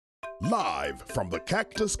Live from the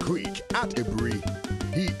Cactus Creek at Ibri,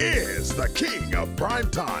 he is the king of prime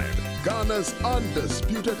time, Ghana's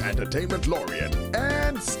undisputed entertainment laureate,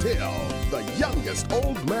 and still the youngest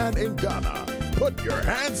old man in Ghana. Put your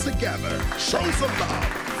hands together, show some love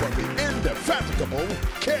for the indefatigable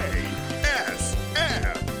KSM.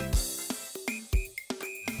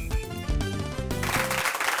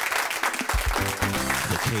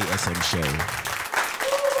 The KSM Show.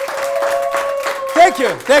 Thank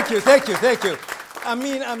you. I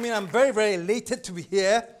mean, I'm very, very elated to be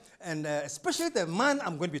here, and especially the man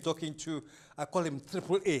I'm going to be talking to. I call him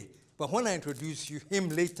Triple A. But when I introduce him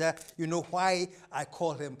later, you know why I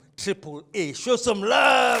call him Triple A. Show some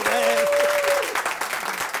love, man.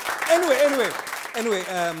 Anyway,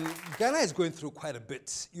 Ghana is going through quite a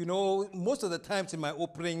bit. You know, most of the times in my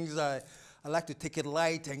openings, I like to take it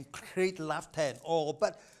light and create laughter and all.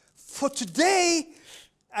 But for today,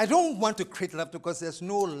 I don't want to create laughter because there's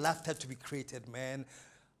no laughter to be created, man.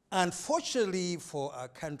 Unfortunately for our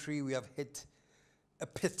country, we have hit a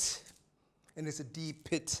pit, and it's a deep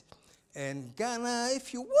pit. And Ghana,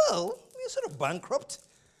 if you will, we're sort of bankrupt.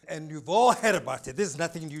 And you've all heard about it. This is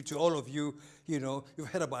nothing new to all of you. You know, you've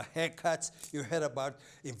heard about haircuts, you've heard about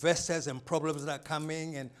investors and problems that are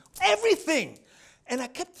coming and everything. And I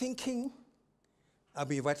kept thinking, I'll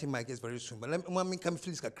be inviting my guests very soon, but let me come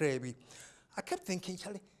please. I kept thinking,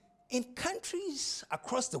 Charlie, in countries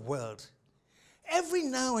across the world, every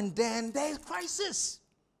now and then there is crisis.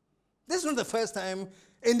 This is not the first time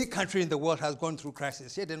any country in the world has gone through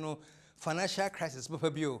crisis. You know, financial crisis, but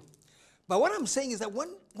what I'm saying is that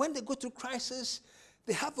when they go through crisis,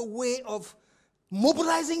 they have a way of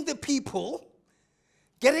mobilizing the people,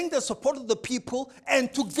 getting the support of the people,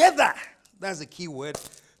 and together, that's the key word,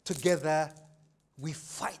 together we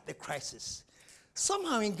fight the crisis.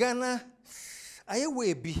 Somehow in Ghana,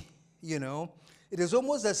 you know, it is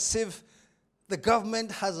almost as if the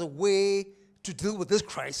government has a way to deal with this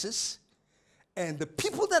crisis, and the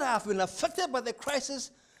people that have been affected by the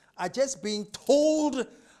crisis are just being told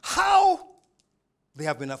how they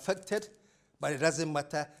have been affected, but it doesn't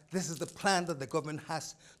matter. This is the plan that the government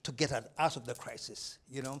has to get out of the crisis,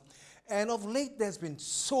 you know. And of late, there's been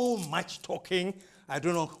so much talking. I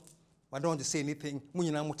don't want to say anything, and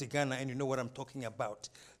you know what I'm talking about,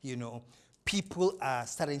 you know. People are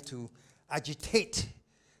starting to agitate.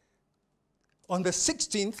 On the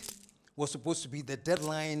 16th was supposed to be the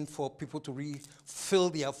deadline for people to refill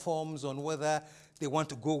their forms on whether they want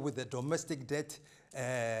to go with the domestic debt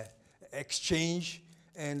exchange,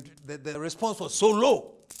 and the response was so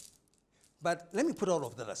low. But let me put all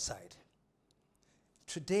of that aside.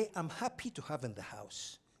 Today, I'm happy to have in the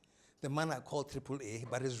house the man I call Triple A,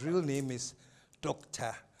 but his real name is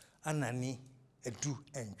Dr. Anane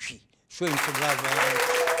Antwi. Show him some love, man.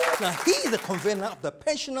 Now, he is the convener of the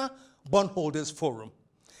Pensioner Bondholders Forum.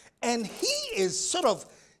 And he is sort of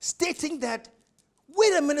stating that,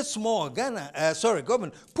 wait a minute small,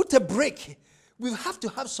 government, put a break. We have to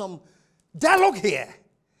have some dialogue here.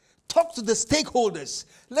 Talk to the stakeholders.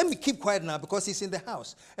 Let me keep quiet now because he's in the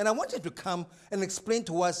house. And I want him to come and explain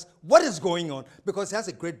to us what is going on, because he has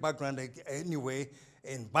a great background anyway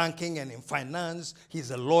in banking and in finance. He's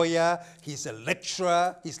a lawyer, he's a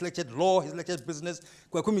lecturer, he's lectured law, he's lectured business.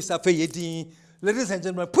 Ladies and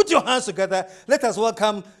gentlemen, put your hands together. Let us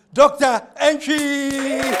welcome Dr.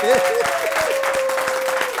 Antwi.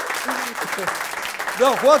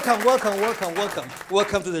 Doc, welcome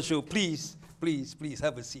to the show. Please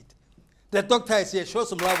have a seat. The doctor is here. Show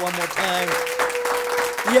some love one more time.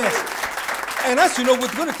 Yes. And as you know,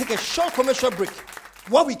 we're going to take a short commercial break.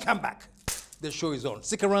 When we come back, the show is on.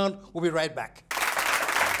 Stick around. We'll be right back.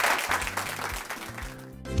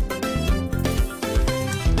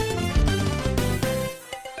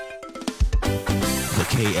 The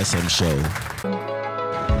KSM Show.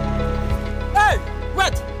 Hey,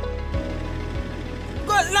 wait!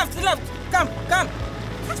 Go left. Come.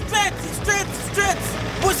 Straight.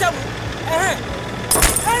 Push up. Hey!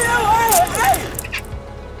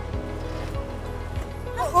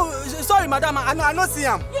 Oh, sorry, madam. I not see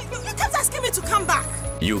him. You kept asking me to come back.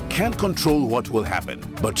 You can't control what will happen,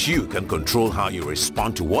 but you can control how you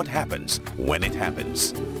respond to what happens when it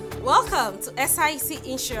happens. Welcome to S.E.C.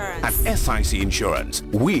 Insurance. At S.E.C. Insurance,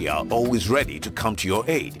 we are always ready to come to your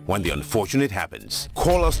aid when the unfortunate happens.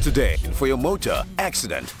 Call us today for your motor,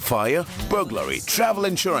 accident, fire, burglary, travel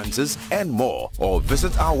insurances, and more. Or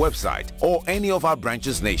visit our website or any of our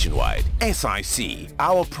branches nationwide. S.E.C.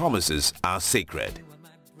 Our promises are sacred.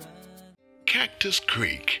 Cactus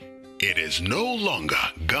Creek. It is no longer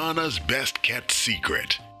Ghana's best kept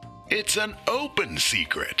secret. It's an open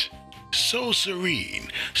secret. So serene,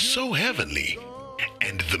 so heavenly,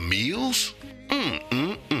 And the meals?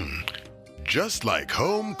 Just like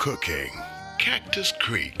home cooking. Cactus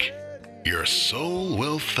Creek. Your soul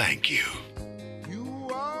will thank you.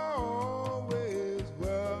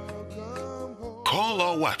 Call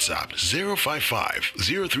or WhatsApp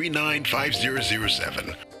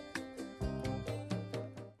 055-039-5007.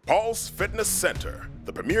 Paul's Fitness Center,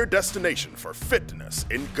 the premier destination for fitness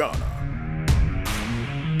in Ghana.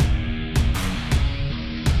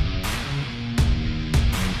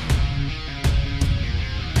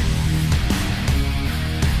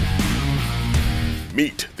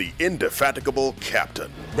 Meet the indefatigable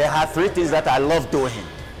captain. There are 3 things that I love doing.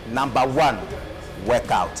 Number 1,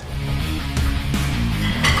 workout.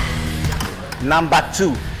 Number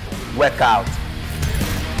 2, workout.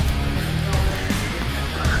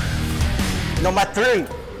 Number 3,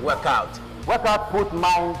 workout. Workout put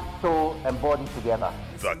mind, soul, and body together.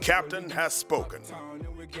 The captain has spoken.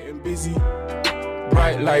 We're getting busy.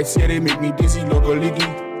 Bright lights, yeah, they make me dizzy. Logo liggy.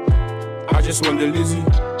 I just want the Lizzie.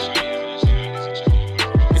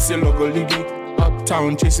 It's a logo liggy.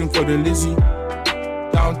 Uptown, chasing for the Lizzie.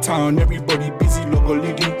 Downtown, everybody busy. Logo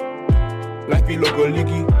liggy. Like we logo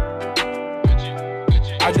liggy.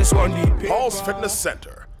 I just want the Paul's Fitness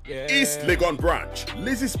Center, East Legon Branch,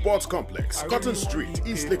 Lizzie Sports Complex, Cotton Street,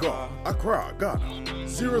 East Legon, Accra, Ghana,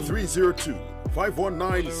 0302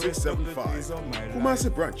 519-675. Kumasi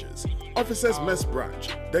branches, Officers Mess Branch,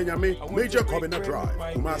 Denyame, Major Kobina Drive,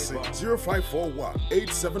 Kumasi,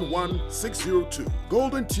 0541-871-602.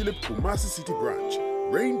 Golden Tulip, Kumasi City Branch,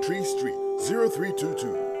 Raintree Street,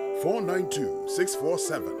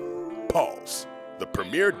 0322-492-647. Paul's, the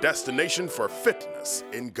premier destination for fitness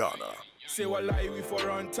in Ghana.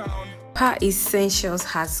 Pa Essentials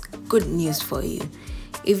has good news for you.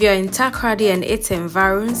 If you're in Takoradi and its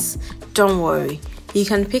environs, don't worry. You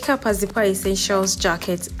can pick up a Pa Essentials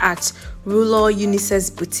jacket at Ruler Unisex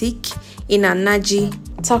Boutique in Anaji,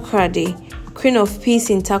 Takoradi, Queen of Peace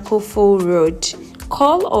in Takofo Road.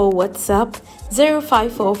 Call or WhatsApp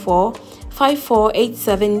 0544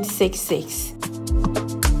 548766.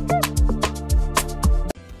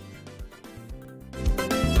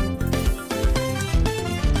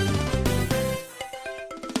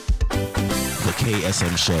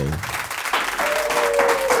 KSM Show.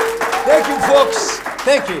 Thank you, folks.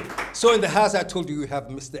 Thank you. So in the house, I told you we have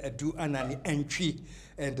Mr. Edu Anane Antwi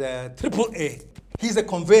and AAA. He's the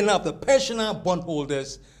convener of the Pensioner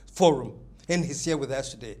Bondholders Forum, and he's here with us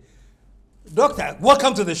today. Doctor,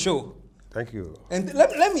 welcome to the show. Thank you. And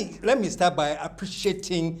let me start by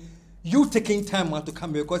appreciating you taking time out to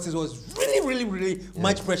come here, because it was really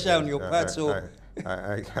much pressure on your part. So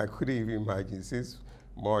I couldn't even imagine since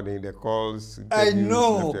morning the calls. I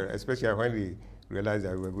know, especially when we realized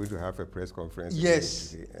that we were going to have a press conference.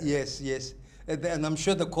 Yes, yes. And I'm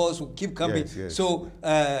sure the calls will keep coming. Yes. So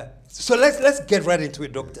let's get right into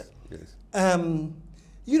it, Doctor. Yes.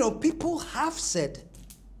 You know, people have said,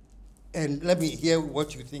 and let me hear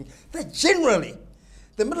what you think, that generally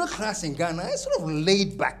the middle class in Ghana is sort of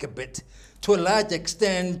laid back a bit to a large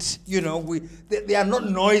extent. You know, they are not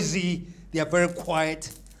noisy, they are very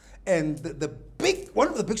quiet. And one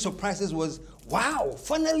of the big surprises was, wow,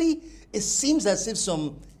 finally, it seems as if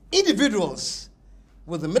some individuals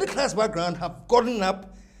with a middle class background have gotten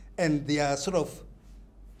up and they are sort of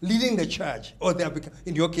leading the charge, or they are,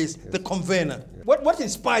 in your case, the convener. Yes. What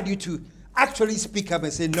inspired you to actually speak up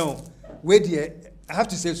and say, no, wait here, I have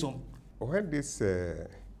to say something? When this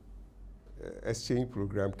exchange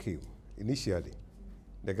program came, initially,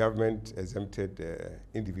 the government exempted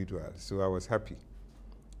individuals, so I was happy.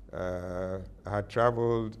 I had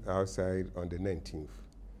traveled outside on the 19th.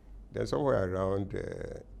 Then somewhere around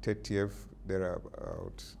 30th,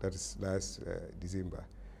 thereabout, that is last December,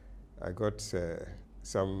 I got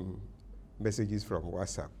some messages from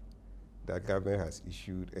WhatsApp that government has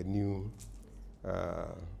issued a new,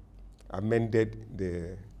 amended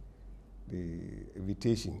the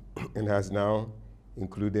invitation and has now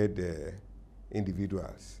included the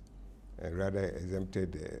individuals and rather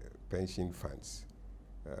exempted the pension funds.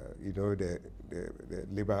 You know, the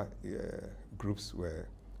labor groups were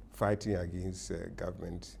fighting against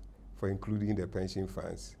government for including the pension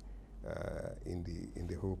funds in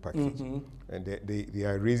the whole package. Mm-hmm. And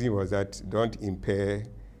their reason was that don't impair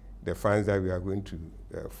the funds that we are going to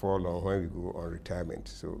fall on when we go on retirement.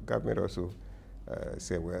 So government also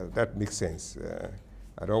said, well, that makes sense.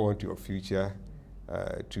 I don't want your future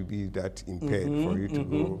to be that impaired for you to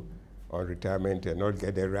go on retirement and not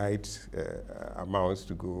get the right amounts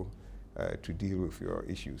to go to deal with your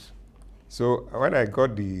issues. So when I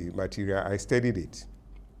got the material, I studied it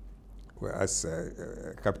as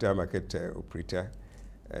a capital market operator,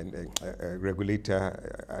 and a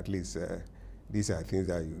regulator, at least these are things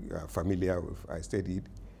that you are familiar with. I studied,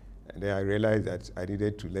 and then I realized that I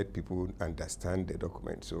needed to let people understand the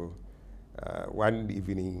document. So one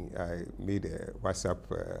evening, I made a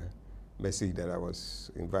WhatsApp message that I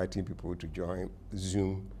was inviting people to join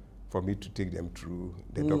Zoom for me to take them through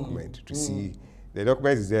the document to see. The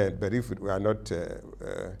document is there, but if we are not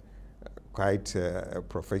quite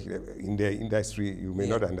professional in the industry, you may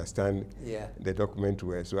not understand the document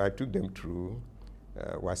well. So I took them through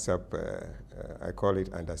WhatsApp. I call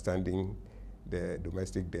it Understanding the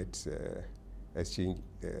Domestic Debt Exchange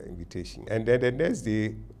Invitation. And then the next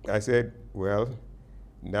day, I said, well,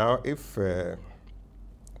 now if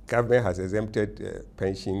government has exempted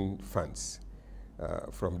pension funds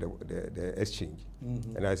from the exchange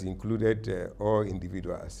and has included all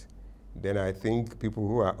individuals, then I think people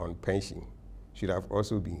who are on pension should have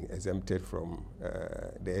also been exempted from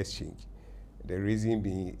the exchange. The reason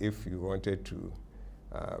being, if you wanted to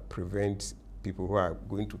prevent people who are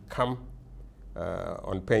going to come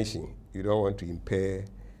on pension, you don't want to impair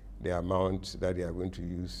the amount that they are going to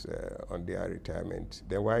use on their retirement.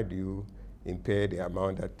 Then why do you impair the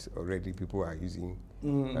amount that already people are using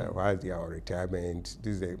while they are on retirement?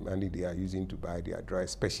 This is the money they are using to buy their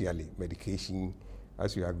drugs, especially medication.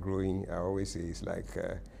 As you are growing, I always say it's like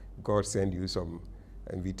God send you some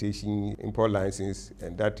invitation, import license,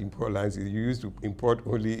 and that import license, you used to import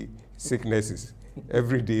only sicknesses.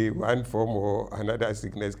 Every day, one form or another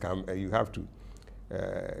sickness comes, and you have to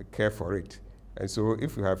care for it. And so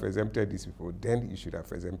if you have exempted these people, then you should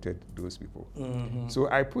have exempted those people. So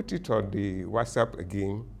I put it on the WhatsApp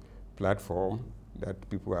again platform that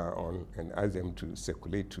people are on and ask them to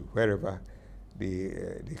circulate to wherever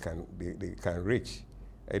they can reach.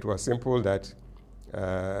 It was simple that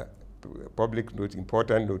public note,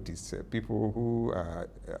 important notice, people who are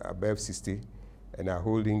above 60 and are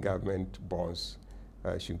holding government bonds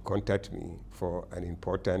should contact me for an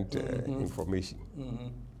important information.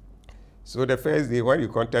 So the first day when you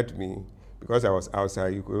contact me, because I was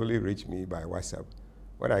outside, you could only reach me by WhatsApp.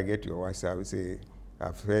 When I get your WhatsApp, you say,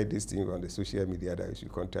 I've heard this thing on the social media that you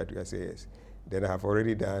should contact you. I say yes. Then I have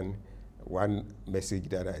already done one message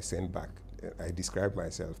that I sent back. I describe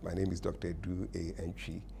myself. My name is Dr. Du A.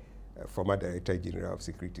 Antwi, former Director General of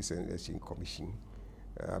Securities and Exchange Commission.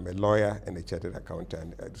 I'm a lawyer and a chartered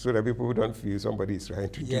accountant, so that people who don't feel somebody is trying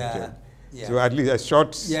to do them. So at least a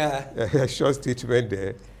short statement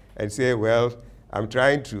there, and say, well, I've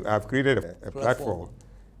created a platform,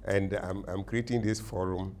 and I'm creating this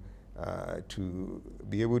forum to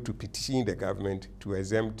be able to petition the government to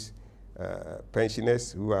exempt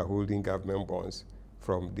pensioners who are holding government bonds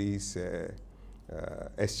from this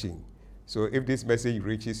exchange. So if this message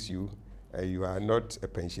reaches you, you are not a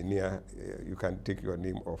pensioner, you can take your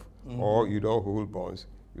name off. Or you don't hold bonds,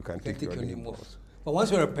 you can take your name off. But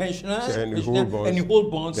once you're a pensioner and you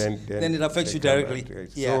hold bonds, then it affects you directly.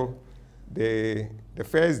 So the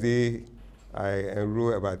first day, I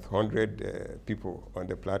enrolled about 100 people on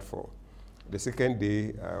the platform. The second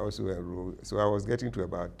day, I also enrolled, so I was getting to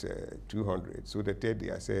about 200. So the third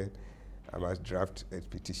day, I said, I must draft a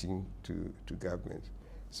petition to government.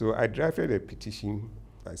 So I drafted a petition,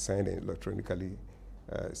 I signed it electronically,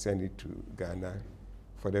 sent it to Ghana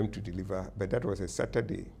for them to deliver, but that was a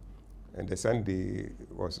Saturday, and the Sunday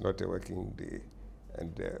was not a working day,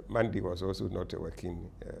 and Monday was also not a working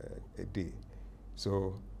day.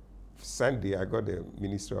 So Sunday, I got the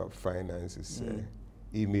Minister of Finance's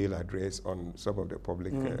email address on some of the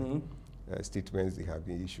public statements they have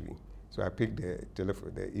been issuing. So I picked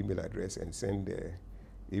the email address and sent the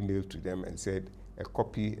email to them and said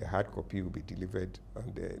a hard copy will be delivered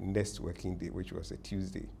on the next working day, which was a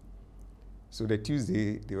Tuesday. So the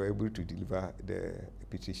Tuesday, they were able to deliver the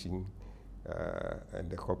petition, and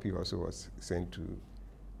the copy also was sent to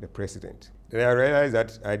the president. Then I realized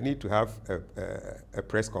that I need to have a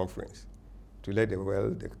press conference to let the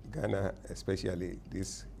world, Ghana, especially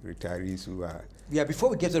these retirees who are... Yeah, before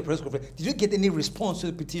we get to the press conference, did you get any response to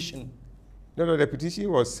the petition? No, the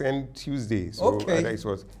petition was sent Tuesday. So it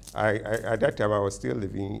was, at that time, I was still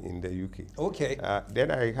living in the UK. Okay.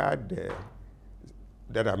 Then I had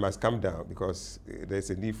that I must come down because there's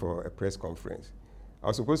a need for a press conference. I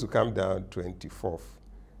was supposed to come down 24th,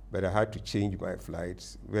 but I had to change my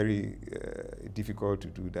flights. Very difficult to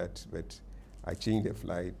do that, but I changed the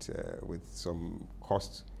flight with some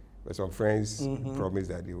costs. But some friends promised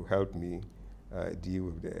that they will help me deal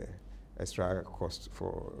with the extra cost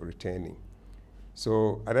for returning.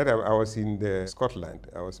 So at that time, I was in Scotland.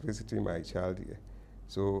 I was visiting my child here.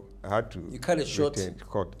 So I had to... You cut it short.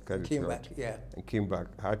 Cut it came short back, yeah. And came back.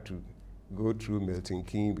 I had to go through Milton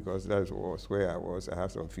Keynes because that was where I was. I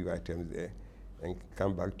have some few items there, and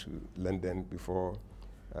come back to London before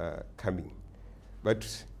coming.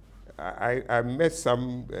 But I met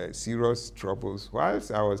some serious troubles.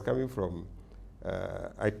 Whilst I was coming from,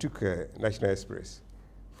 I took a National Express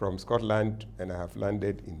from Scotland, and I have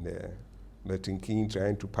landed in Milton Keynes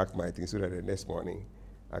trying to pack my things so that the next morning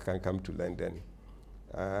I can come to London.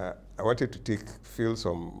 I wanted to fill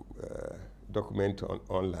some document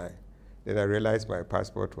online. Then I realized my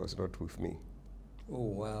passport was not with me. Oh,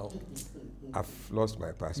 wow. I've lost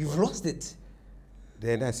my passport. You've lost it?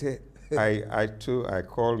 Then I said, I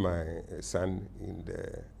called my son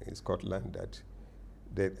in Scotland that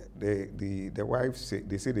the wife said,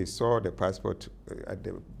 they said they saw the passport at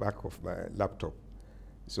the back of my laptop.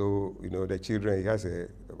 So, you know, the children, he has a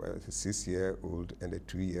 6-year-old and a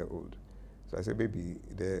 2-year-old. So I said, maybe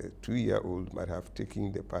the 2-year-old might have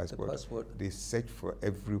taken the passport. They searched for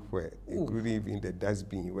everywhere, including even the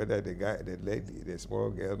dustbin, whether the lady, the small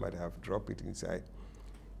girl might have dropped it inside.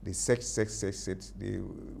 They search. They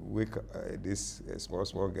wake this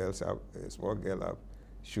small girl up,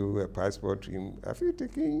 show a passport to him. Have you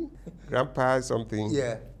taken grandpa something?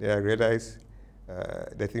 Yeah. Then I realized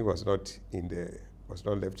the thing was not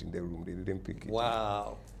left in the room. They didn't pick it.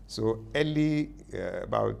 Wow. So early,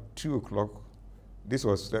 about 2 o'clock, this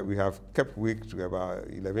was that we have kept awake to about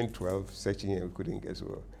 11, 12, searching and we couldn't get.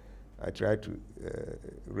 So I tried to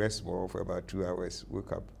rest more for about 2 hours,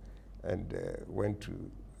 woke up and went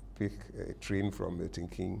to pick a train from Milton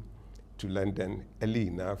Keynes to London early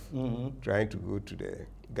enough, trying to go to the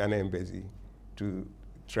Ghana embassy to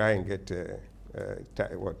try and get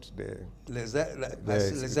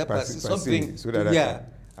something so that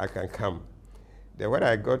I can come. Then when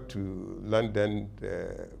I got to London,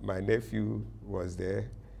 my nephew was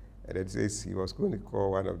there, and it says he was going to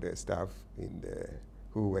call one of the staff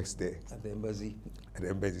who works there at the embassy. At the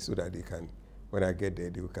embassy, so that they can, when I get there,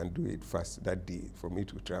 they can do it fast that day for me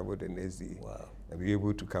to travel the next day and be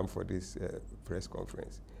able to come for this press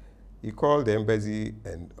conference. He called the embassy,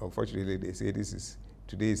 and unfortunately, they say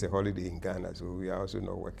today is a holiday in Ghana, so we are also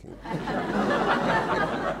not working. Then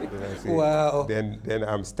I say, wow. Then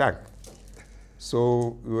I'm stuck.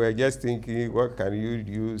 So we were just thinking, what can you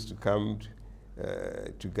use to come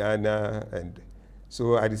to Ghana? And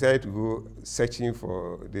so I decided to go searching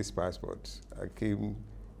for this passport. I came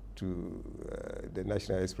to the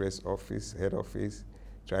National Express office, head office,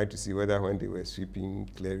 trying to see whether when they were sweeping,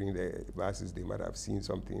 clearing the buses, they might have seen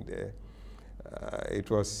something there.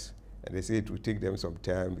 And they said it would take them some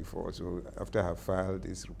time before. So after I have filed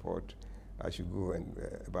this report, I should go, and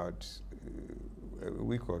about a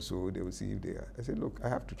week or so, they will see if they are. I said, look, I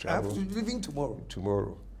have to travel. I have to leaving tomorrow.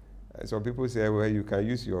 Tomorrow. Some people say, well, you can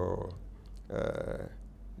use your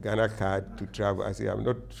Ghana card to travel. I say, I'm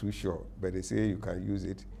not too sure, but they say you can use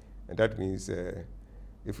it. And that means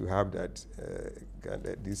if you have that,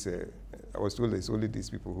 I was told it's only these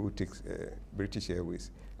people who take British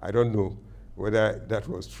Airways. I don't know whether that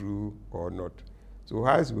was true or not. So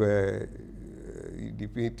as we're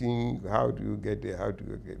debating, how do you get there,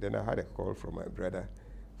 then I had a call from my brother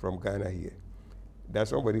from Ghana here. That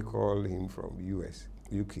somebody called him from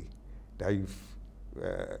UK, that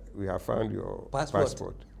we have found your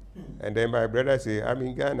passport. And then my brother said, I'm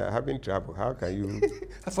in Ghana, I haven't traveled, how can you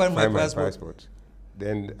find my passport?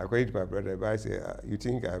 Then according to my brother, I said, you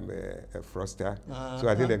think I'm a fraudster? So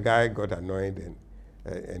I think the guy got annoyed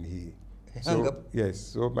and he hung up. Yes,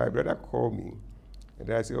 so my brother called me. And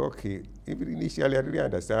I said, okay, even initially I didn't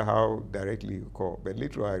understand how directly you call, but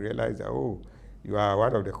later on I realized that, oh, you are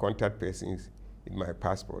one of the contact persons in my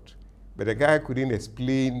passport. But the guy couldn't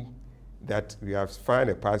explain that we have found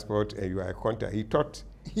a passport and you are a contact. He thought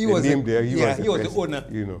he was the owner.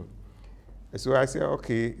 You know. So I said,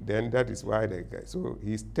 okay, then that is why the guy. So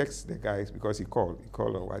he texts the guys, because he called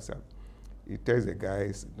on WhatsApp. He texts the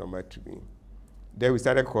guy's number to me. Then we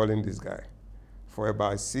started calling this guy. For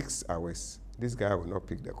about 6 hours, this guy would not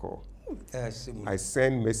pick the call. I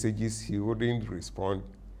sent messages, he wouldn't respond.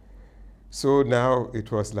 So now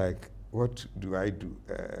it was like, what do I do?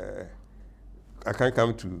 I can't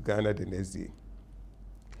come to Ghana the next day.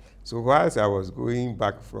 So whilst I was going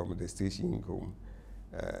back from the station home,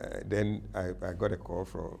 then I got a call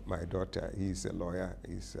from my daughter. He's a lawyer,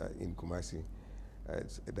 he's in Kumasi,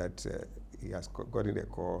 that he has gotten a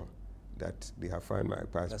call that they have found my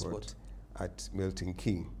passport at Milton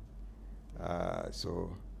Keynes.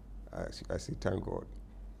 So I said, thank God.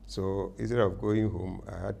 So instead of going home,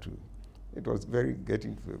 I had to, it was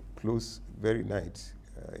getting close, very night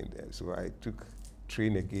in there. So I took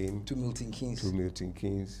train again. To Milton Keynes. To Milton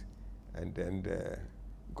Keynes, and then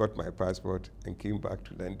got my passport and came back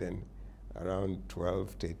to London around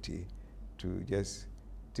 12:30 to just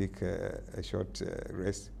take a short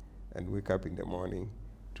rest and wake up in the morning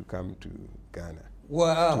to come to Ghana.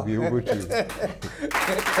 Wow. To be able to...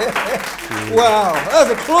 wow, that's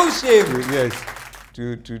a close shave. Yes,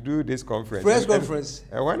 to do this conference. Press conference.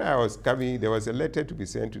 And when I was coming, there was a letter to be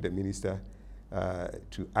sent to the minister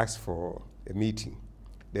to ask for a meeting.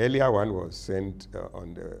 The earlier one was sent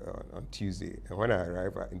on Tuesday, and when I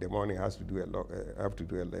arrived in the morning, I have to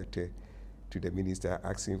do a letter to the minister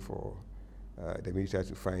asking for the minister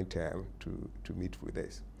to find time to meet with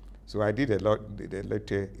us. So I did the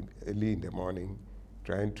letter early in the morning,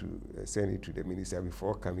 trying to send it to the minister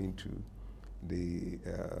before coming to the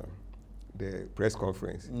press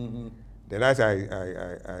conference. Mm-hmm. Then as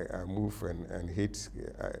I move and hit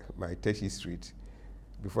my Teshi Street,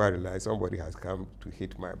 before I realized somebody has come to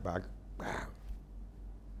hit my back, bam,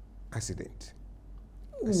 accident.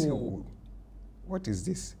 Ooh. I said, oh, what is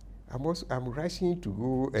this? I'm rushing to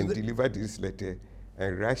go and deliver this letter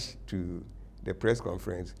and rush to the press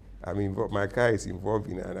conference. My car is involved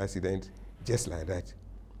in an accident just like that.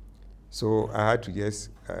 So I had to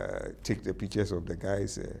just take the pictures of the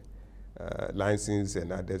guy's license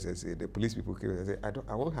and others. I said, the police people came and said,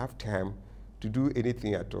 I won't have time to do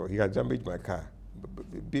anything at all. He has damaged my car,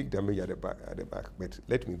 big damage at the back, but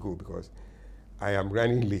let me go because I am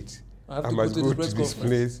running late. I must go to this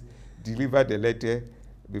place, deliver the letter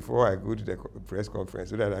before I go to the press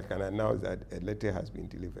conference so that I can announce that a letter has been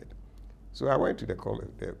delivered. So I went to the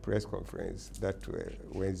press conference that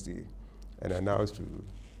Wednesday and announced to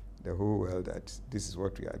the whole world that this is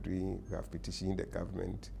what we are doing. We have petitioned the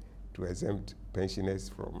government to exempt pensioners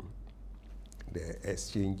from the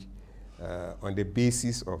exchange on the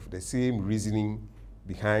basis of the same reasoning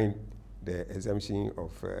behind the exemption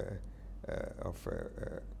of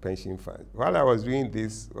pension funds. While I was doing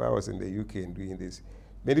this, while I was in the UK and doing this,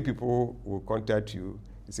 many people will contact you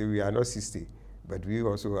and say, we are not 60, but we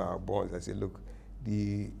also are bonds. I say, look,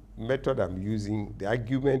 the method I'm using, the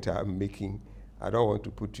argument I'm making, I don't want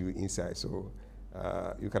to put you inside. So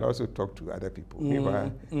you can also talk to other people.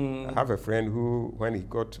 I have a friend who, when he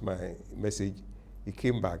got my message, he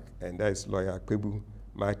came back, and that is lawyer Kwebu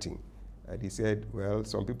Martin. And he said, well,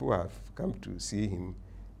 some people have come to see him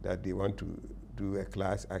that they want to do a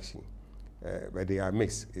class action, but they are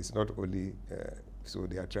mixed. It's not only, so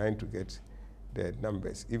they are trying to get the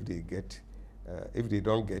numbers. If they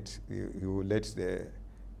don't get, he will let the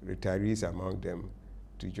retirees among them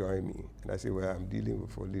to join me. And I say, well, I'm dealing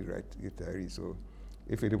with only retirees, so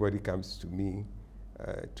if anybody comes to me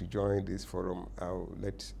to join this forum, I'll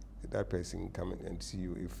let that person come in and see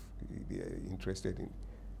you if they are interested in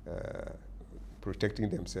protecting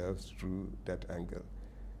themselves through that angle.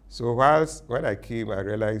 So when I came, I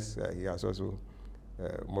realized he has also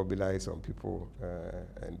mobilized some people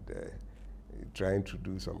and trying to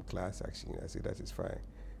do some class action. I said, that is fine.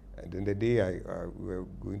 And then the day we were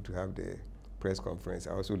going to have the press conference,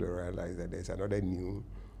 I also realized that there's another new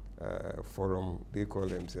forum. They call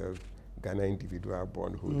themselves Ghana Individual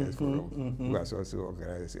Bond Holders Forum, who has also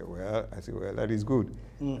organized. I said, well, that is good.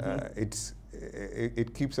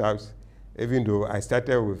 It keeps us, even though I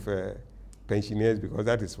started with pensioners because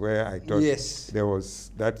that is where I thought there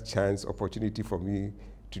was that chance, opportunity for me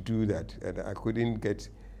to do that. And I couldn't get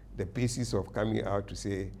the basis of coming out to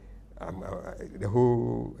say the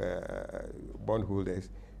whole bondholders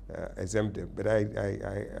exempt them. But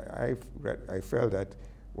I felt that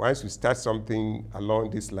once you start something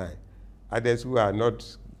along this line, others who are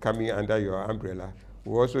not coming under your umbrella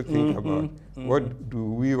will also think about what do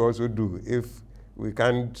we also do if we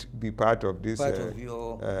can't be part of this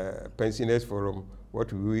pensioners forum. What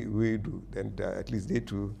do we do? Then at least they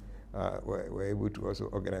too were able to also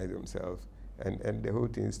organize themselves, and the whole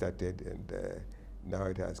thing started, and now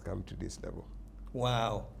it has come to this level.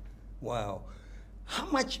 Wow, wow! How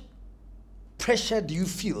much pressure do you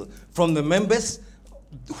feel from the members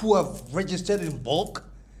who have registered in bulk,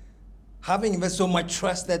 having invested so much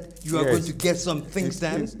trust that you are going to get some things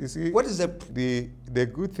done? You see, what is the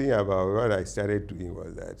good thing about what I started doing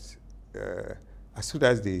was that as soon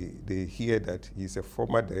as they hear that he's a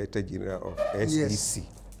former Director General of S.E.C,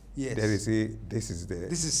 they say, this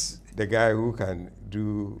is the guy who can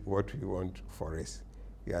do what we want for us.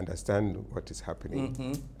 You understand what is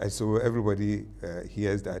happening. And so everybody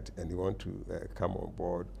hears that and they want to come on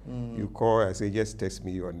board. You call and say, just text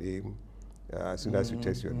me your name. As soon as you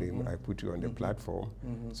text your name, I put you on the platform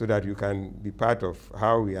so that you can be part of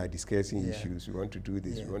how we are discussing issues. You want to do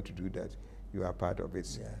this, you want to do that. You are part of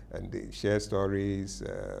it. And they share stories,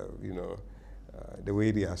 the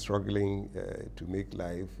way they are struggling to make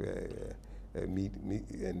life meet,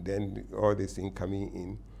 and then all these things coming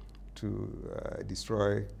in. to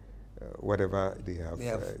destroy whatever they have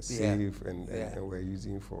saved and were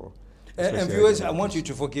using for. And viewers, I want you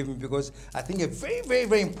to forgive me because I think a very, very,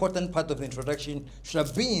 very important part of the introduction should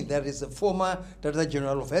have been that is the former Director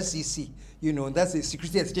General of S.E.C. You know, that's the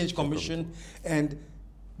Security Exchange Commission, and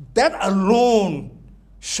that alone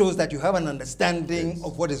shows that you have an understanding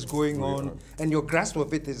of what is going on, and your grasp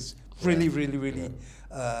of it is really, really, really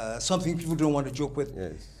something people don't want to joke with.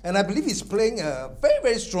 And I believe he's playing a very,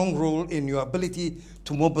 very strong role in your ability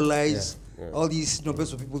to mobilize all these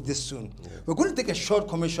numbers of people this soon. We're going to take a short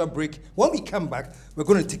commercial break. When we come back, we're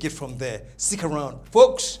going to take it from there. Stick around.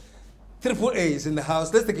 Folks, Triple A is in the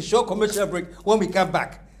house. Let's take a short commercial break. When we come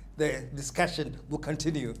back, the discussion will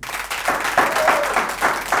continue. The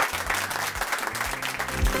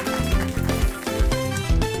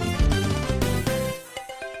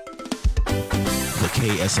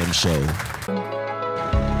KSM Show.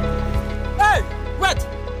 Hey, wait!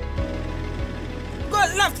 Go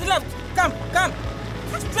left, left. Come.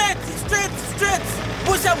 Straight.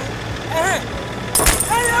 Push up. Hey.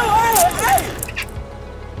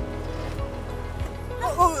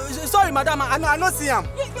 Oh, sorry, madam. I don't see him.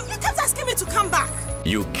 You kept asking me to come back.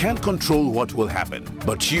 You can't control what will happen,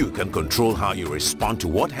 but you can control how you respond to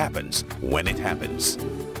what happens when it happens.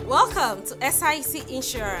 Welcome to S.E.C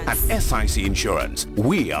Insurance. At S.E.C Insurance,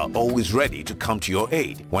 we are always ready to come to your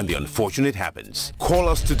aid when the unfortunate happens. Call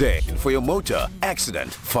us today for your motor,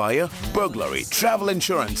 accident, fire, burglary, travel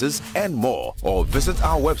insurances, and more. Or visit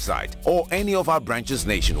our website or any of our branches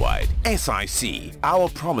nationwide. S.E.C, our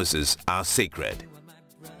promises are sacred.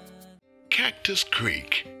 Cactus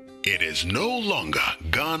Creek. It is no longer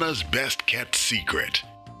Ghana's best kept secret.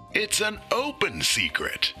 It's an open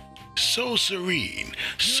secret. So serene,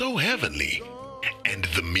 so heavenly. And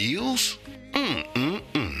the meals?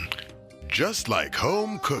 Just like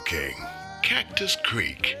home cooking. Cactus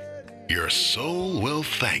Creek. Your soul will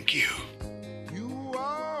thank you.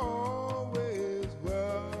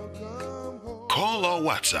 Call or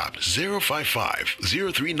WhatsApp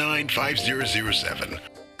 055-039-5007.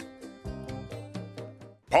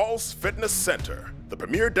 Pulse Fitness Center, the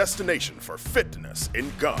premier destination for fitness in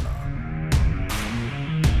Ghana.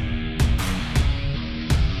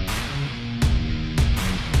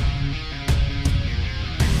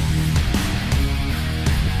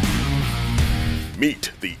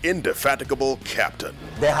 Meet the indefatigable captain.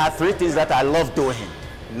 There are 3 things that I love doing.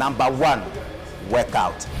 Number 1,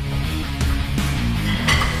 workout.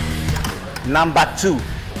 Number 2,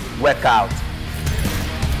 workout.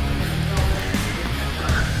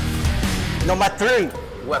 Number 3,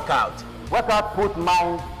 workout. Workout put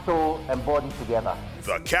mind, soul, and body together.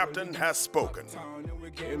 The captain has spoken. We're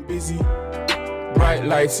getting busy. Bright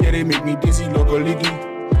lights, yeah, they make me dizzy. Logo liggy.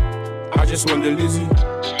 I just want the Lizzie.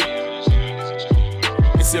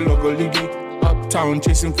 It's a logo liggy. Uptown,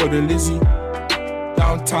 chasing for the Lizzie.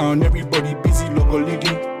 Downtown, everybody busy. Logo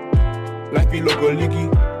liggy. Like the logo liggy.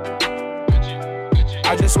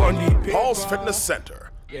 I just want the Pulse Fitness Center.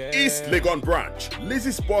 East Legon Branch,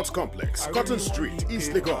 Lizzie Sports Complex, Cotton Street,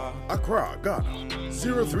 East Legon, Accra, Ghana,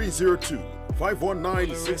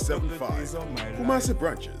 0302-519-675. Kumasi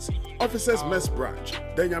branches, Officers Mess Branch,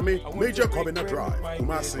 Denyame, Major Kobina Drive,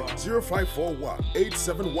 Kumasi,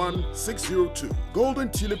 0541-871-602. Golden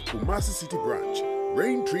Tulip, Kumasi City Branch,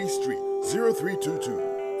 Raintree Street,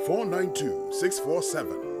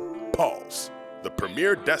 0322-492-647. Pulse, the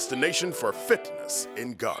premier destination for fitness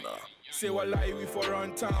in Ghana.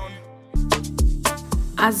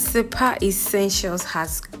 S.E.C Essentials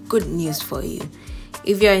has good news for you.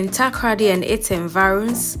 If you're in Takoradi and its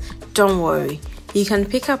environs, don't worry. You can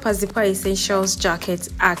pick up S.E.C Essentials jacket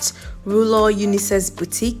at Ruler Unisex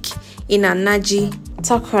Boutique in Anane,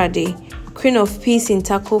 Takoradi, Queen of Peace in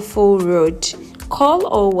Takofo Road. Call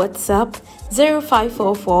or WhatsApp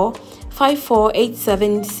 0544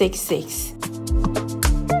 548766.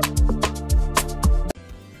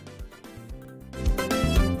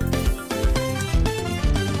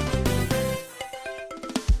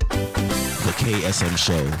 KSM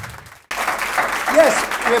Show. Yes,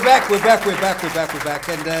 we're back.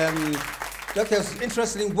 And Doctor, it's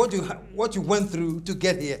interesting what you went through to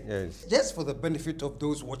get here. Yes. Just for the benefit of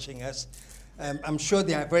those watching us, I'm sure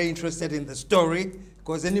they are very interested in the story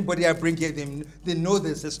because anybody I bring here, they know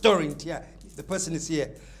there's a story here. The person is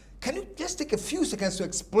here. Can you just take a few seconds to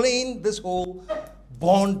explain this whole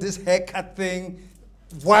bond, this haircut thing?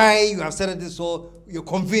 Why you have started this whole, you're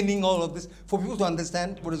convening all of this, for people to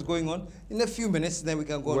understand what is going on. In a few minutes, then we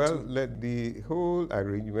can go on to... The whole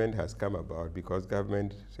arrangement has come about because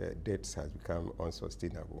government debts has become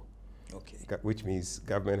unsustainable. Okay. Which means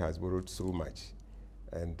government has borrowed so much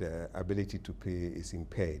and ability to pay is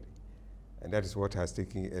impaired. And that is what has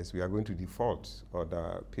taken us. We are going to default on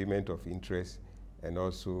the payment of interest and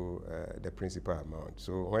also the principal amount.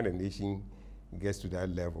 So when a nation gets to that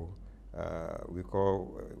level, we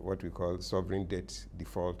call what we call sovereign debt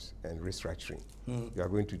default and restructuring. You are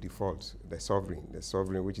going to default. The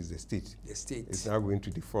sovereign, which is the state, is now going to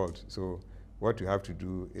default. So what you have to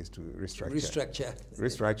do is to restructure.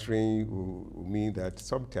 Restructuring will mean that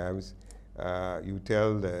sometimes you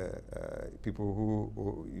tell the people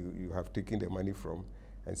who you have taken the money from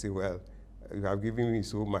and say, well, you have given me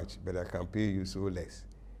so much, but I can pay you so less.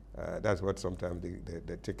 That's what sometimes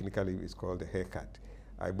the technically is called the haircut.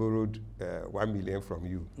 I borrowed 1 million from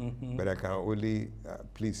you, but I can only,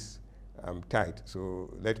 please, I'm tight,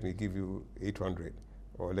 so let me give you 800,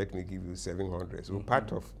 or let me give you 700. So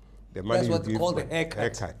part of the money that's what you give, called the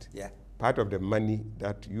haircut. Yeah. Part of the money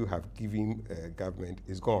that you have given government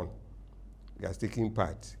is gone. You are taking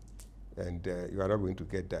part, and you are not going to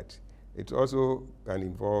get that. It also can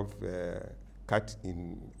involve cut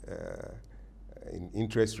in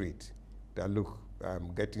interest rate. That look,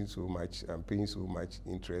 I'm getting so much, I'm paying so much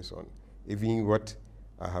interest on even what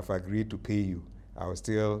I have agreed to pay you. I will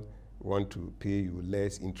still want to pay you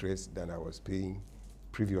less interest than I was paying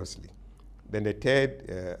previously. Then the third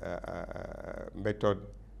method,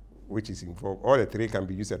 which is involved, all the three can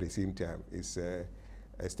be used at the same time, is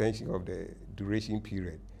extension of the duration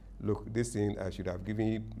period. Look, this thing, I should have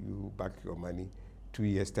given you back your money 2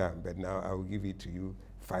 years time, but now I will give it to you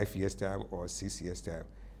 5 years time or 6 years time.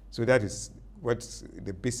 So that is what's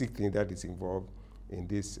the basic thing that is involved in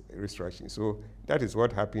this restructuring. So that is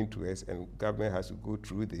what happened to us, and government has to go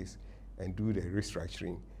through this and do the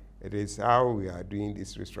restructuring. It is how we are doing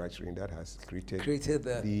this restructuring that has created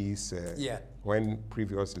these, when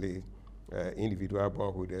previously individual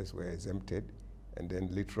bondholders were exempted, and then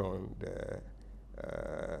later on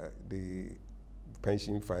the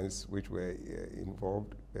pension funds which were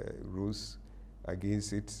involved rose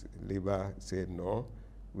against it. Labour said, no,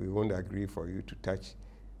 we won't agree for you to touch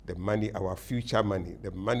the money, our future money,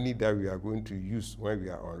 the money that we are going to use when we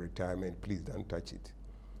are on retirement, please don't touch it.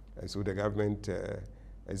 And so the government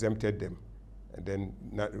exempted them, and then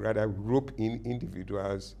rather rope in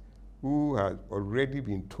individuals who had already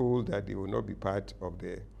been told that they will not be part of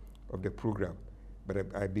the program.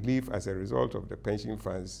 But I believe as a result of the pension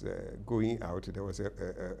funds going out, there was a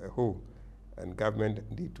hole, and government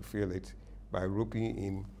need to fill it by roping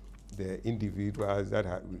in the individuals that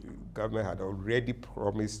government had already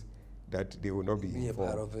promised that they will not be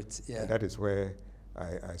involved. Part of it, yeah. And that is where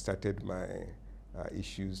I started my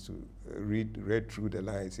issues to read through the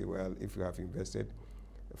line and say, well, if you have invested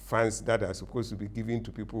funds that are supposed to be given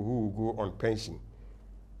to people who will go on pension,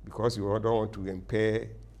 because you don't want to impair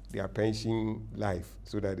their pension life,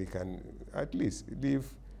 so that they can at least live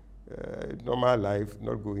normal life,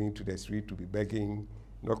 not going to the street to be begging,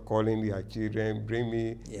 not calling their children, bring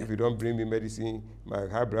me, if you don't bring me medicine, my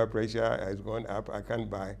high blood pressure has gone up, I can't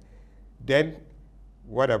buy. Then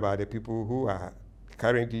what about the people who are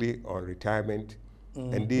currently on retirement,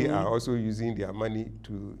 and they are also using their money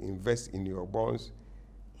to invest in your bonds,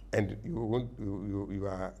 and you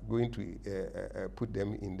are going to put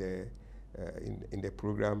them in the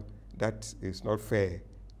program? That is not fair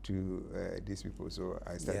to these people. So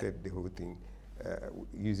I started the whole thing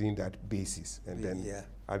using that basis, and then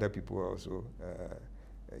other people also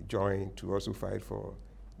joined to also fight for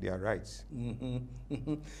their rights. In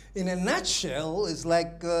a nutshell, it's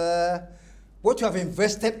like what you have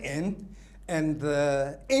invested in, and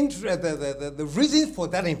the reason for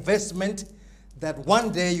that investment, that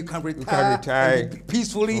one day you can retire and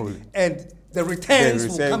peacefully, and the returns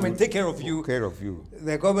will come and take care of you.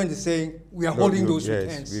 The government is saying, we are holding those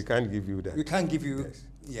returns. We can't give you that. We can't give you,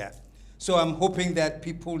 So I'm hoping that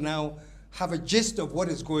people now have a gist of what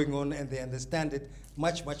is going on, and they understand it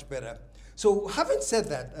much, much better. So having said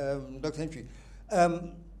that, Dr. Antwi,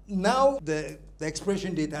 now the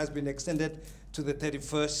expiration date has been extended to the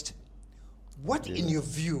 31st. What, in your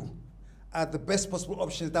view, are the best possible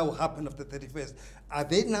options that will happen after the 31st? Are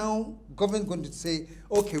they now, government going to say,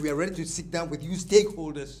 okay, we are ready to sit down with you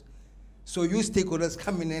stakeholders, so you stakeholders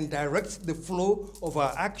come in and direct the flow of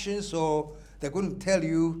our actions, or they're going to tell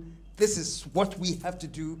you, this is what we have to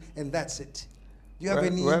do, and that's it? Do you have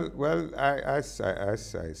any? As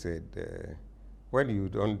I said, when you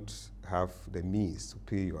don't have the means to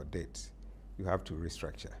pay your debt, you have to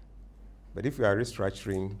restructure. But if you are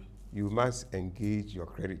restructuring, you must engage your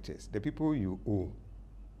creditors, the people you owe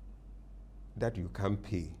that you can't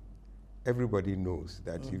pay. Everybody knows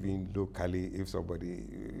that even locally, if somebody,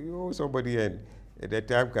 you owe somebody, and at that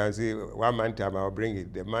time can say, 1 month time I'll bring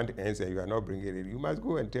it, the month ends and you are not bringing it, you must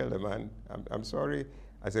go and tell the man, I'm sorry,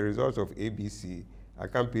 as a result of ABC, I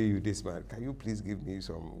can't pay you this month. Can you please give me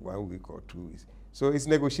some 1 week or 2 weeks? So it's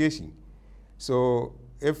negotiation. So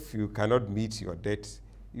if you cannot meet your debt,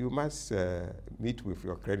 you must meet with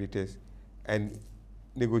your creditors and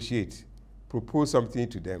negotiate, propose something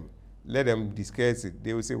to them. Let them discuss it.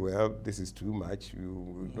 They will say, well, this is too much. You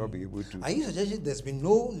will not be able to. Are you suggesting there's been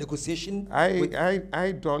no negotiation?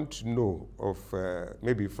 I don't know of,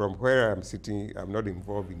 maybe from where I'm sitting, I'm not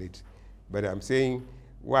involved in it. But I'm saying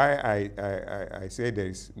why I say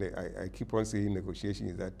I keep on saying negotiation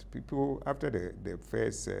is that people, after the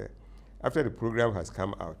first, after the program has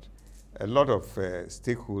come out, a lot of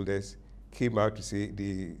stakeholders came out to say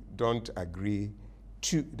they don't agree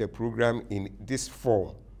to the program in this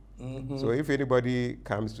form. So if anybody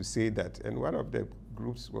comes to say that, and one of the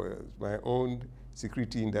groups was my own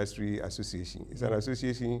Security Industry Association. It's an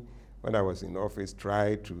association, when I was in office,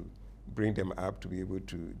 tried to bring them up to be able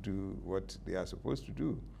to do what they are supposed to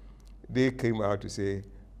do. They came out to say,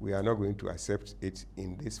 we are not going to accept it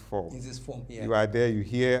in this form. In this form, yeah. You are there, you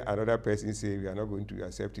hear another person say, we are not going to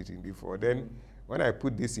accept it in this form. Then when I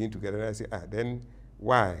put this in together, I say, then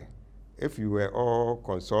why? If you were all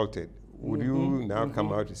consulted, would you now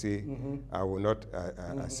come out to say, I will not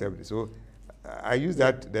accept it? So I use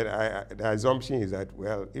that the assumption is that,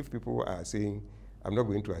 well, if people are saying, I'm not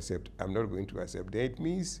going to accept, I'm not going to accept, then it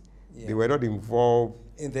means they were not involved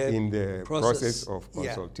in the process of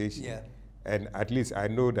consultation. Yeah. And at least I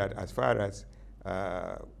know that as far as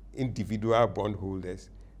individual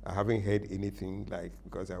bondholders, I haven't heard anything like,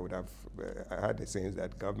 because I would have I had the sense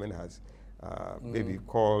that government has maybe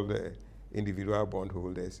called individual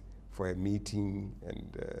bondholders for a meeting,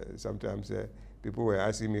 and sometimes people were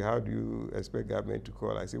asking me, how do you expect government to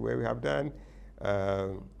call? I say, well, we have done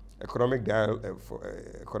economic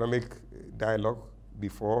dialogue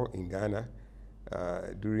before in Ghana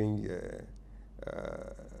during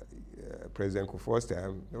President Kufuor's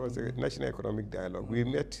time. There was a national economic dialogue. We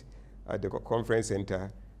met at the conference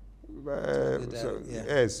center.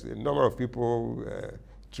 Yes, a number of people,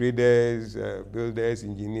 traders, builders,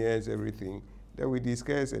 engineers, everything. Then we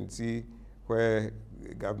discuss and see where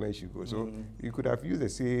government should go. So you could have used the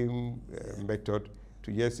same method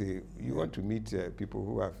to just say, you want to meet people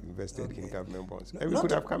who have invested in government bonds. And we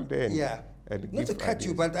could have come there and not to cut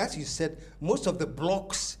you, but as you said, most of the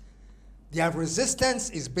blocks, their resistance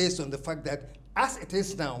is based on the fact that as it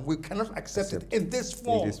is now, we cannot accept it in this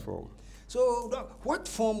form. In this form. So what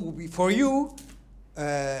form would be, for you,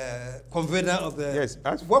 convener of the... Yes.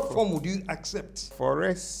 What form would you accept? For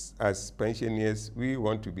us as pensioners, we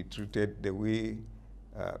want to be treated the way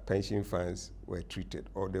pension funds were treated,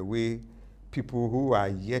 or the way people who are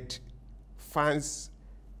yet, funds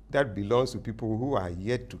that belongs to people who are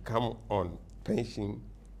yet to come on pension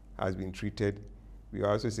has been treated. We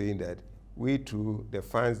are also saying that we too, the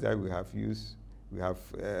funds that we have used, we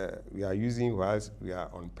are using whilst we are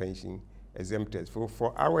on pension, exempted.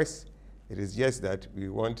 For ours, it is just that we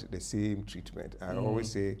want the same treatment. I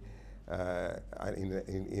always say,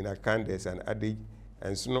 in Akan, there's an adage,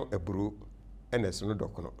 and suno ebru, and suno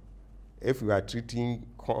dokono. If we are treating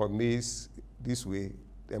maize this way,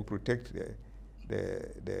 then protect the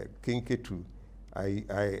kinke too.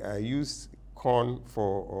 I use corn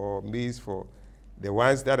or maize for the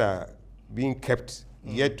ones that are being kept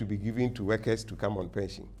yet to be given to workers to come on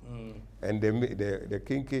pension. And the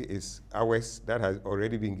kinke is ours that has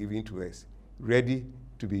already been given to us, ready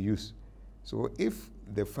to be used. So if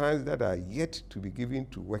the funds that are yet to be given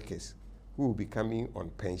to workers who will be coming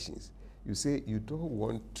on pensions, you say you don't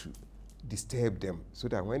want to disturb them so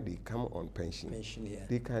that when they come on pension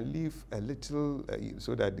they can live a little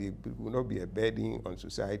so that they will not be a burden on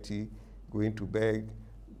society, going to beg,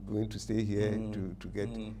 going to stay here to get.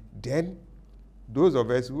 Then those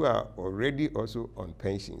of us who are already also on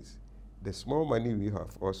pensions, the small money we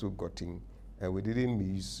have also gotten, and we didn't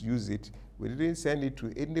misuse it, we didn't send it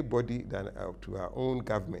to anybody than to our own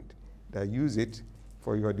government that use it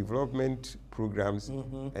for your development programs,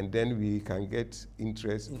 and then we can get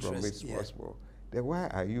interest from it possible. Then why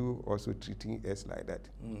are you also treating us like that?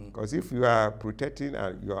 Because if you are protecting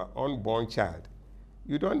your unborn child,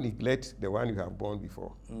 you don't neglect the one you have born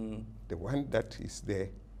before, the one that is there.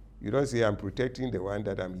 You don't say, I'm protecting the one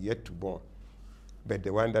that I'm yet to born, but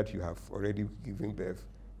the one that you have already given birth,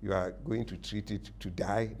 you are going to treat it to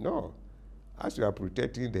die? No. As you are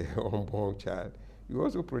protecting the unborn child, you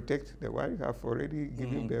also protect the one you have already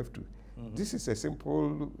given birth to. This is a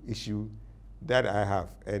simple issue that I have.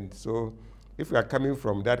 And so if we are coming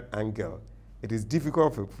from that angle, it is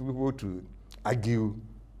difficult for people to argue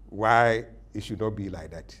why it should not be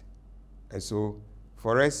like that. And so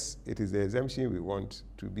For us, it is the exemption we want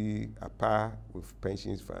to be a par with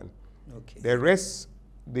pensions fund. Okay. The rest,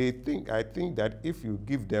 I think that if you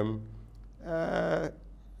give them a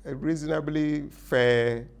reasonably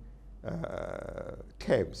fair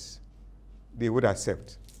terms, they would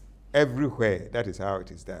accept. Everywhere, that is how it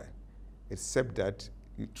is done, except that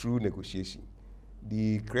through negotiation.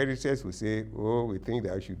 The creditors will say, oh, we think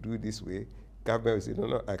that I should do this way. Government will say,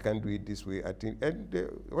 no, I can't do it this way. I think, and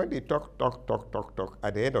when they talk,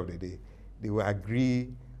 at the end of the day, they will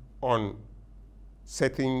agree on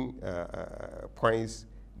certain points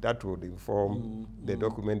that would inform the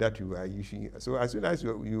document that you are issuing. So as soon as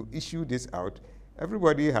you issue this out,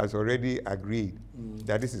 everybody has already agreed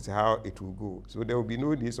that this is how it will go. So there will be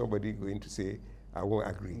no need somebody going to say, I won't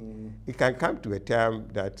agree. It can come to a time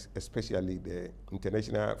that, especially the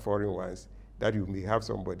international foreign ones, that you may have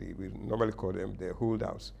somebody, we normally call them the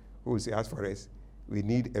holdouts, who will say, as for us, we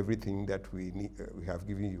need everything that we need, we have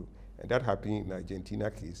given you. And that happened in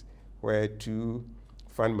Argentina case, where 2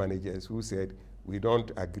 fund managers who said, we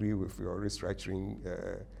don't agree with your restructuring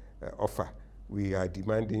offer. We are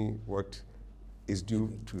demanding what is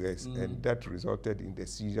due to us. And that resulted in the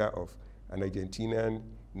seizure of an Argentinian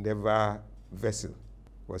naval vessel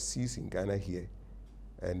was seized in Ghana here.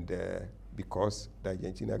 And because the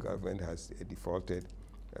Argentina government has defaulted,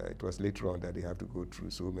 it was later on that they have to go through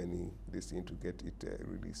so many this thing to get it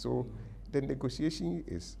released. So the negotiation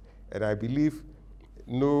is, and I believe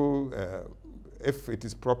if it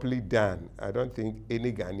is properly done, I don't think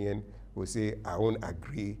any Ghanaian will say, I won't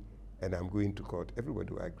agree and I'm going to court.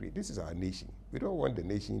 Everybody will agree. This is our nation. We don't want the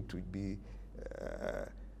nation to be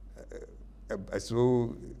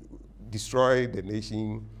so destroy the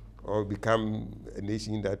nation or become a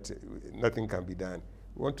nation that nothing can be done.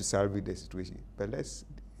 We want to salvage the situation, but let's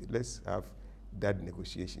have that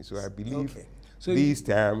negotiation. So I believe this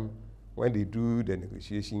time, when they do the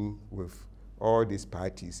negotiation with all these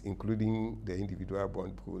parties, including the individual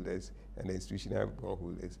bond holders and the institutional bond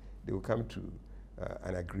holders, they will come to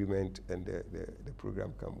an agreement, and the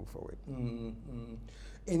program can move forward.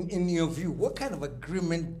 In your view, what kind of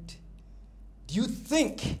agreement do you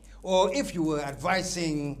think, or if you were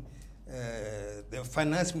advising the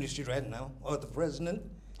finance ministry right now, or the president,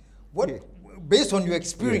 based on your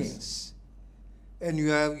experience, and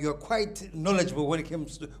you're quite knowledgeable when it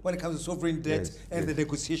comes to sovereign debt and the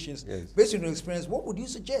negotiations, based on your experience, what would you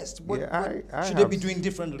suggest? What should they be doing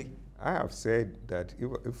differently? I have said that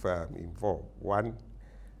if I'm involved, one,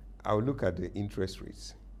 I'll look at the interest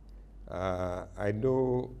rates. I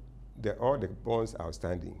know all the bonds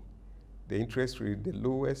outstanding, the interest rate, the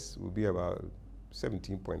lowest will be about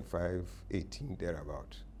 17.5, 18,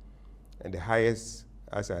 thereabout. And the highest,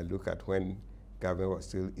 as I look at when government was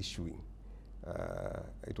still issuing,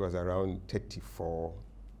 it was around 34,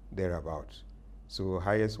 thereabout. So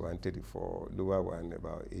highest one, 34, lower one,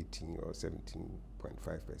 about 18 or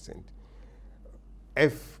 17.5%.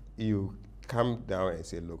 If you come down and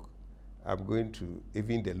say, look, I'm going to,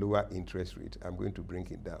 even the lower interest rate, I'm going to bring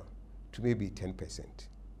it down to maybe 10%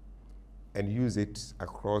 and use it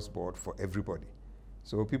across board for everybody.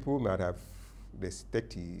 So people might have, there's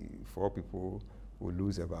 34 people will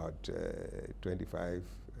lose about 25,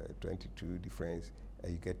 22 difference,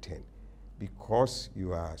 and you get 10. Because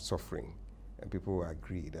you are suffering, and people will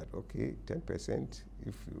agree that, okay, 10%,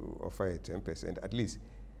 if you offer a 10%, at least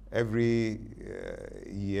every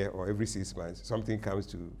year or every 6 months, something comes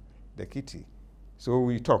to the kitty. So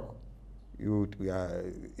we talk. We are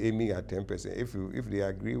aiming at 10%. If they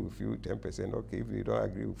agree with you, 10%, okay. If they don't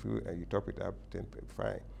agree with you and you top it up, 10%,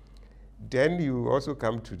 fine. Then you also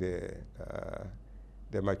come to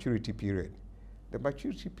the maturity period. The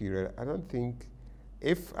maturity period, I don't think,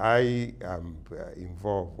 if I am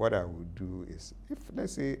involved, what I would do is, if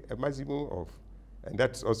let's say a maximum of, and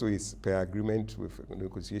that also is per agreement with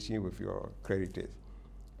negotiation with your creditors,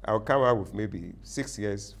 I'll come out with maybe 6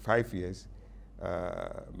 years, 5 years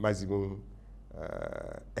maximum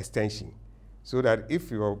extension, so that if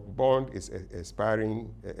your bond is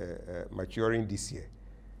expiring, maturing this year,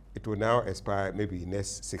 it will now expire maybe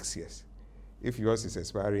next 6 years. If yours is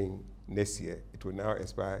expiring next year, it will now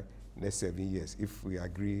expire next 7 years, if we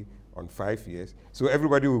agree on 5 years. So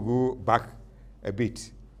everybody will go back a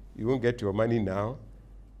bit. You won't get your money now.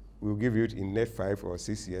 We'll give you it in next 5 or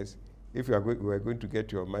 6 years. If we are going to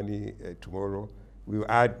get your money tomorrow, we'll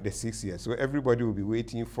add the 6 years. So everybody will be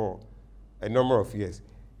waiting for a number of years.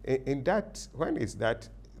 In that, when is that,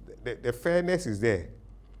 the fairness is there.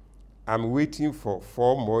 I'm waiting for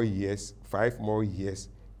 4 more years, 5 more years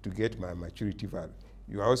to get my maturity value.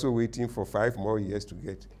 You are also waiting for 5 more years to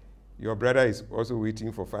get. Your brother is also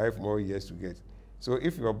waiting for 5 more years to get. So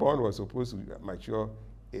if your bond was supposed to mature,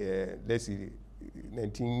 let's say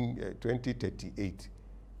 2038,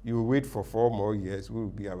 you wait for 4 more years, will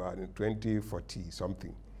be about 2040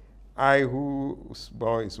 something. Whose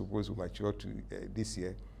bond is supposed to mature to this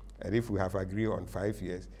year, and if we have agreed on 5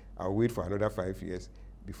 years, I'll wait for another 5 years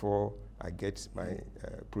before I get my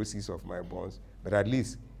proceeds of my bonds. But at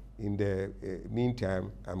least in the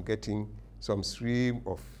meantime, I'm getting some stream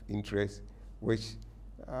of interest, which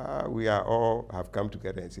we are all have come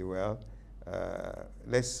together and say, well,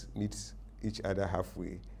 let's meet each other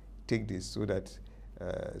halfway, take this so that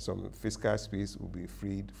some fiscal space will be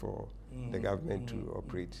freed for the government to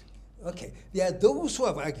operate. Okay, there are those who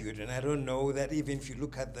have argued, and I don't know that even if you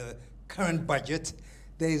look at the current budget,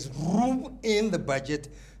 there is room in the budget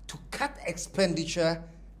to cut expenditure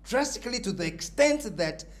drastically to the extent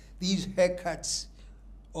that these haircuts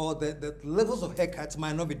or the levels of haircuts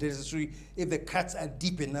might not be necessary if the cuts are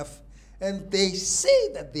deep enough. And they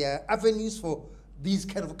say that there are avenues for these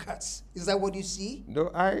kind of cuts. Is that what you see? No,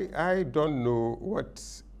 I don't know what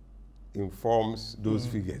informs those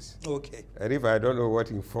figures. Okay. And if I don't know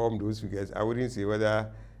what informs those figures, I wouldn't say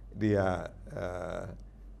whether they are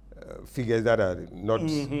figures that are not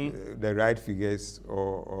the right figures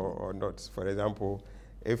or not. For example,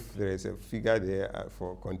 if there is a figure there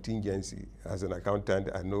for contingency, as an accountant,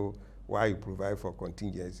 I know why you provide for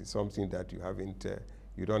contingency, something that you haven't,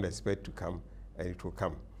 you don't expect to come, and it will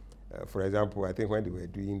come. For example, I think when they were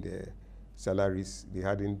doing the salaries, they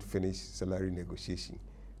hadn't finished salary negotiation.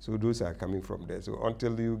 So those are coming from there. So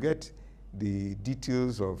until you get the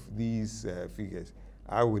details of these figures,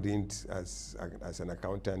 I wouldn't, as an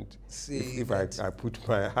accountant, if I put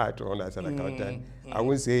my hat on as an accountant, I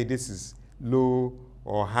wouldn't say this is low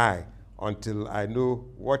or high until I know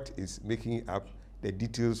what is making up the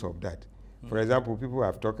details of that. For example, people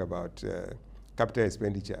have talked about capital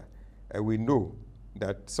expenditure, and we know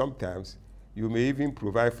that sometimes you may even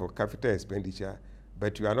provide for capital expenditure,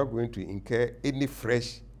 but you are not going to incur any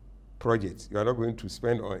fresh projects. You are not going to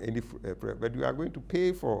spend on any, but you are going to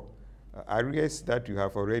pay for arrears that you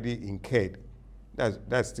have already incurred.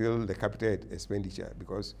 That's still the capital expenditure,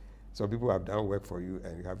 because some people have done work for you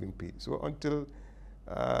and you haven't paid. So until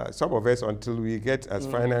some of us, until we get as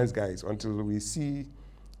finance guys, until we see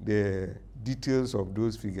the details of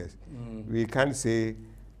those figures, we can't say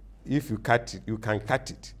if you cut it, you can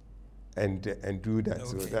cut it and do that.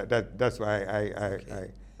 Okay. So that's why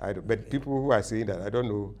but people who are saying that, I don't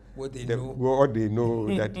know what they know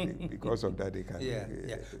that because of that they can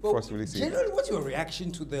forcefully say. Generally, what's your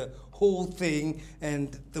reaction to the whole thing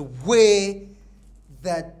and the way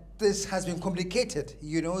that this has been communicated?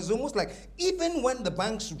 You know, it's almost like even when the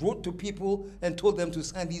banks wrote to people and told them to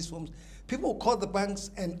sign these forms, people called the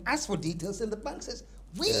banks and asked for details, and the bank says,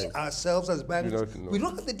 we ourselves as banks, we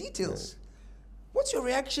don't have the details. What's your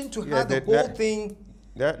reaction to how the whole thing?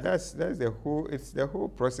 That's the whole. It's the whole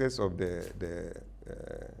process of the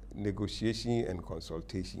negotiation and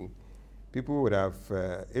consultation. People would have,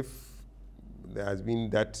 if there has been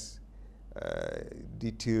that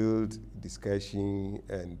detailed discussion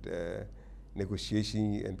and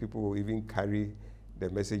negotiation, and people will even carry the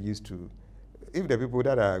messages to, if the people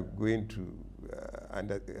that are going to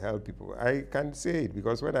help people. I can say it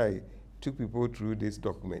because when I took people through this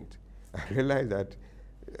document, I realized that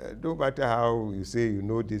no matter how you say you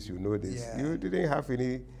know this, you didn't have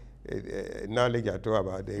any knowledge at all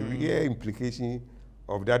about the real implication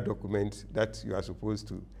of that document that you are supposed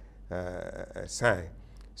to sign.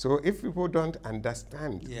 So if people don't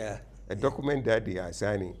understand a document that they are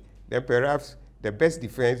signing, then perhaps the best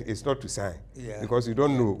defense is not to sign, because you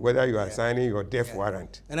don't know whether you are signing your death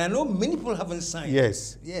warrant. And I know many people haven't signed.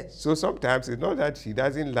 Yes. So sometimes it's not that he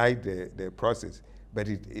doesn't like the process, but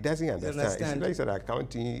it doesn't understand. It's like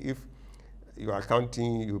accounting. If you are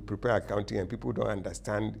accounting, you prepare accounting, and people don't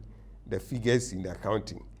understand the figures in the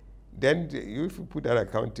accounting, then if you put that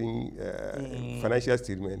accounting financial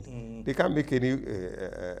statement, they can't make any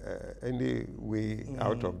way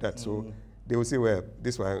out of that. So they will say, well,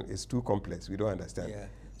 this one is too complex, we don't understand.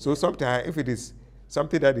 So sometimes if it is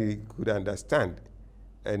something that they could understand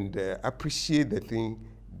and appreciate the thing,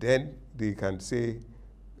 then they can say,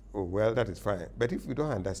 oh, well, that is fine. But if you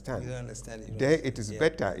don't understand, then it is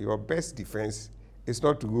better. Your best defense is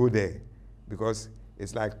not to go there, because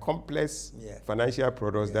it's like complex financial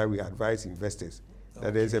products that we advise investors.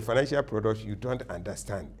 That there is a financial product you don't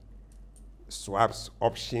understand. Swaps,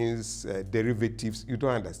 options, derivatives, you don't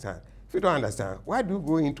understand. If you don't understand, why do you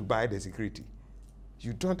go in to buy the security?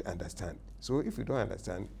 You don't understand. So if you don't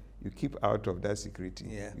understand, you keep out of that security.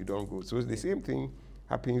 You don't go. So the same thing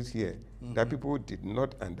happens here, that people did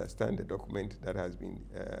not understand the document that has been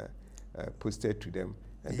posted to them.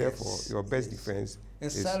 And therefore, your best defense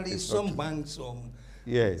and sadly, some banks,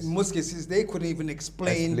 yes, in most cases, they couldn't even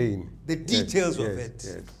explain the details of it.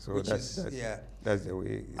 Yes. So that's the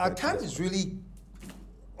way. Our time is really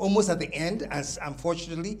almost at the end, as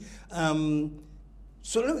unfortunately.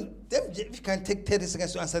 So if you can take 30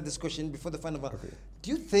 seconds to answer this question before the final one. Okay.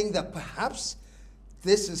 Do you think that perhaps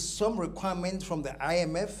this is some requirement from the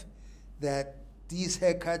IMF that these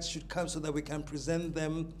haircuts should come so that we can present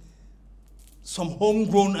them some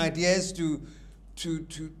homegrown ideas to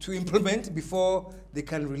implement before they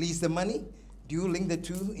can release the money? Do you link the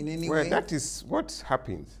two in any way? Well, that is what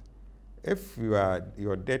happens. If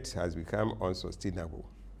your debt has become unsustainable,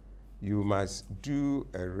 you must do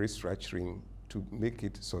a restructuring to make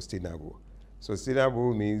it sustainable.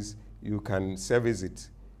 Sustainable means you can service it.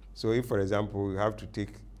 So if, for example, you have to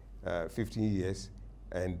take 15 years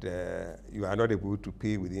and you are not able to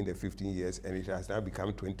pay within the 15 years and it has now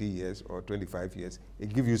become 20 years or 25 years,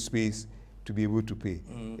 it gives you space to be able to pay.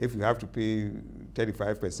 If you have to pay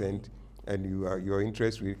 35% and your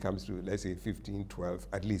interest rate comes to, let's say, 15, 12,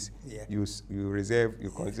 at least, you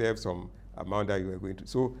conserve some amount that you are going to.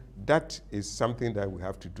 So that is something that we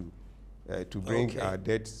have to do to bring our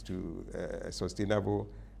debts to sustainable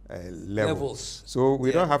levels. So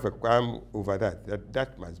we don't have a qualm over that.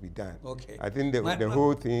 That must be done. Okay. I think the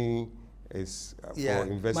whole thing is for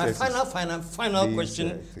investors. My final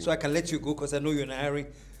question, so I can let you go because I know you're in a hurry.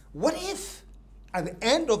 What if at the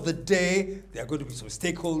end of the day, there are going to be some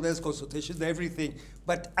stakeholders, consultations, everything,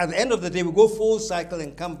 but at the end of the day, we go full cycle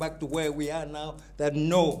and come back to where we are now, that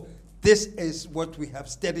no, this is what we have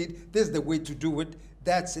studied, this is the way to do it,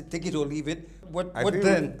 that's it, take it or leave it. What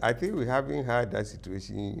then? I think we haven't had that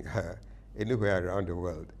situation anywhere around the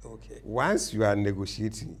world. Okay. Once you are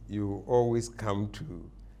negotiating, you always come to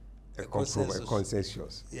a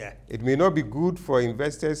consensus. Yeah. It may not be good for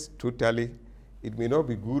investors totally, it may not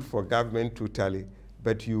be good for government totally,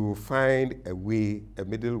 but you will find a way, a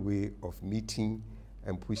middle way of meeting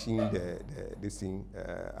and pushing this thing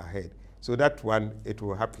ahead. So that one, it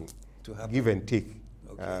will happen. Give and take.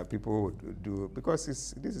 Okay. People would do, because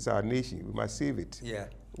this is our nation, we must save it. Yeah.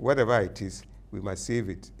 Whatever it is, we must save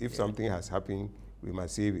it. If something has happened, we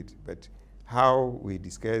must save it. But how we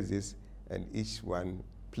discuss this and each one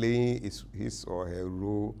playing his or her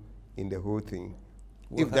role in the whole thing,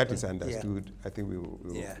 if that is understood, I think we will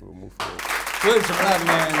move forward.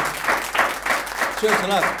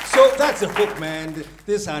 So that's the hope, man.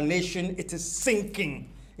 This is our nation. It is sinking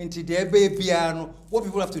into the baby. What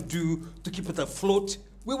people have to do to keep it afloat,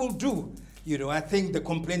 we will do. You know, I think the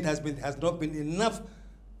complaint has not been enough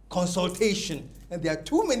consultation, and there are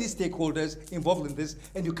too many stakeholders involved in this,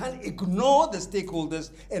 and you can't ignore the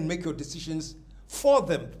stakeholders and make your decisions for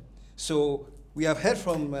them. So we have heard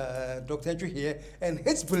from Dr. Antwi here, and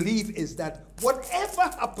his belief is that whatever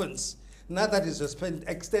happens, now that it's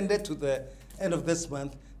extended to the end of this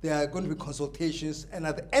month, there are going to be consultations, and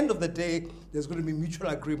at the end of the day, there's going to be mutual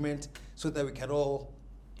agreement so that we can all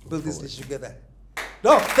build this issue together.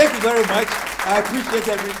 No, thank you very much. I appreciate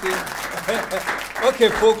everything. Okay,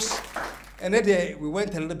 folks, and then we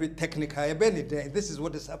went a little bit technical. This is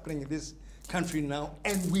what is happening in this country now,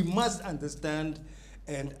 and we must understand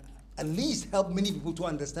and at least help many people to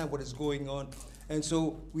understand what is going on. And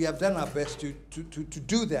so we have done our best to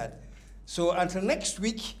do that. So until next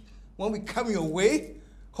week, when we come your way,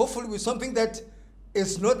 hopefully with something that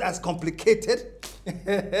is not as complicated.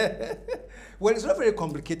 Well, it's not very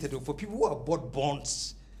complicated though. For people who have bought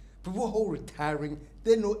bonds, people who are retiring,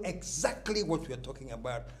 they know exactly what we are talking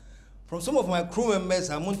about. From some of my crew members,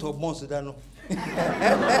 I'm into bonds that I know.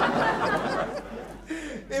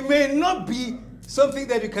 It may not be something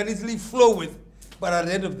that you can easily flow with, but at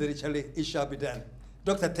the end of the day, it shall be done.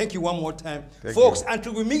 Doctor, thank you one more time. Folks,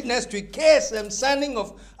 until we meet next week, KSM signing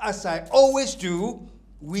off, as I always do,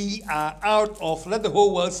 we are out of, let the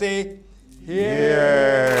whole world say,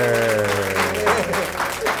 yeah.